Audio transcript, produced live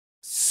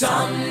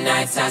Some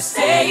nights I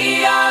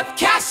stay up,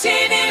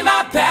 cashing in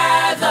my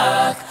bad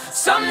luck.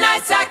 Some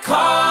nights I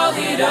call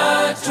it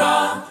a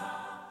draw.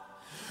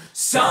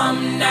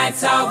 Some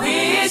nights I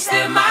wish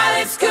that my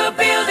lips could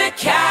build a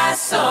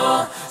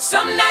castle.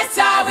 Some nights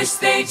I wish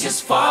they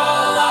just fall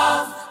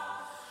off.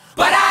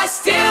 But I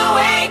still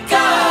wake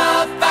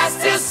up, I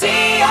still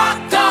see your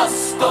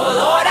ghost. Oh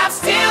Lord, I'm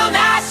still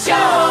not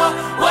sure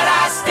what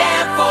I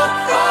stand for.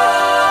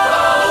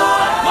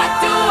 Oh, what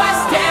do I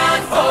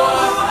stand for?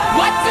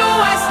 What do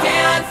I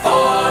stand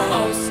for?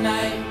 Most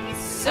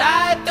nights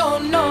I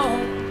don't know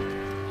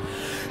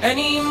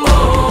anymore.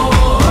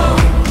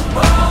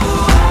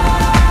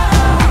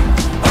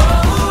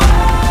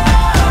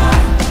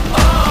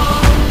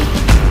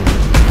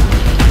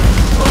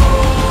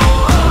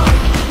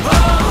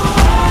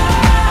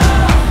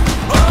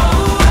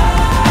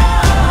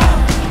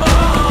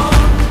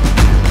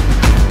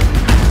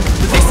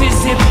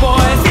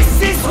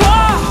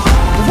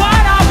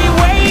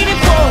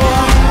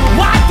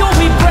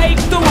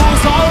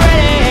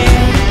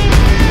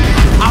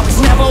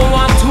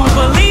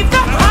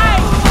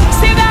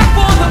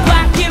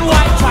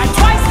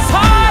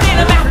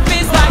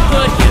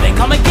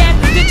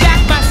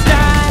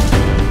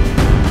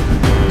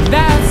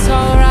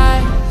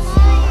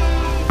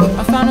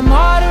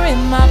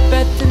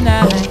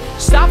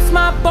 Stops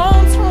my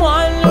bones from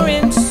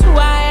wandering just who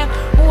I am,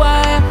 who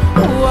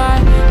I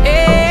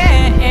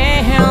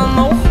am,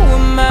 oh, who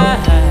am I?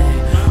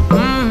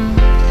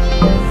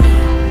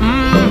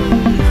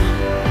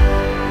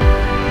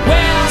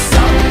 Well,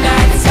 some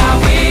nights I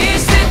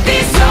wish that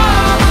this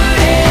all would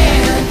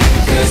end,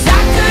 'cause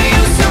I could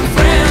use some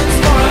friends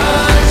for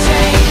a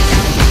change.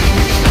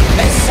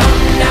 And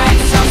some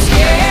nights I'm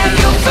scared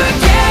you'll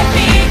forget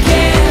me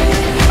again,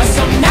 but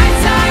some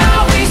nights I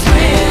always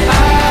win.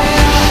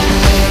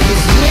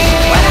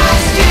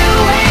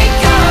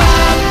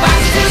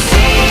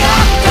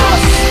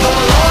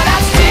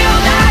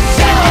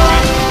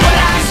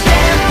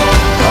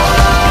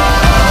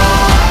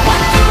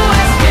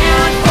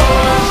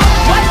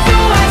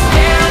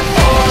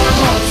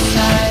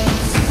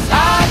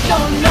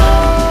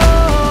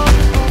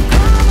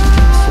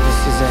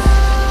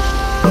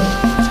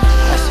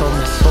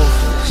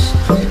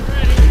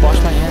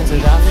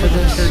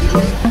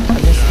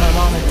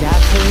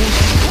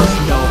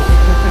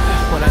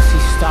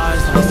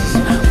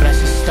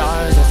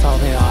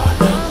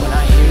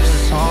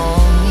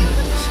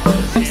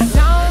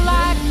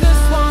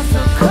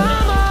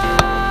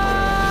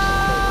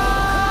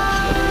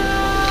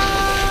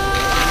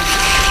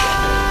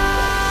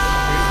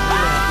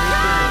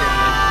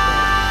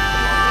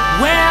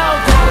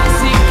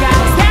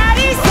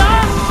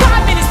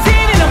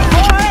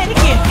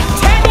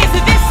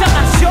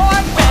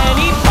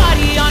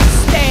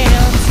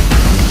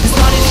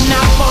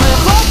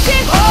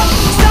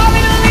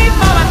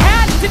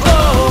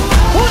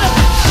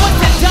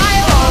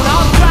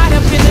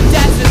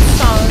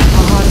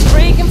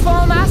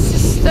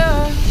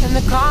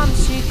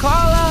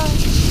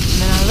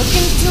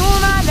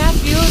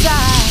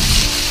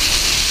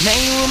 Now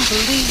you won't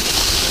believe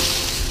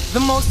the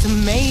most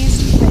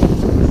amazing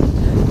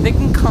thing they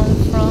can come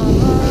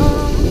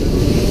from.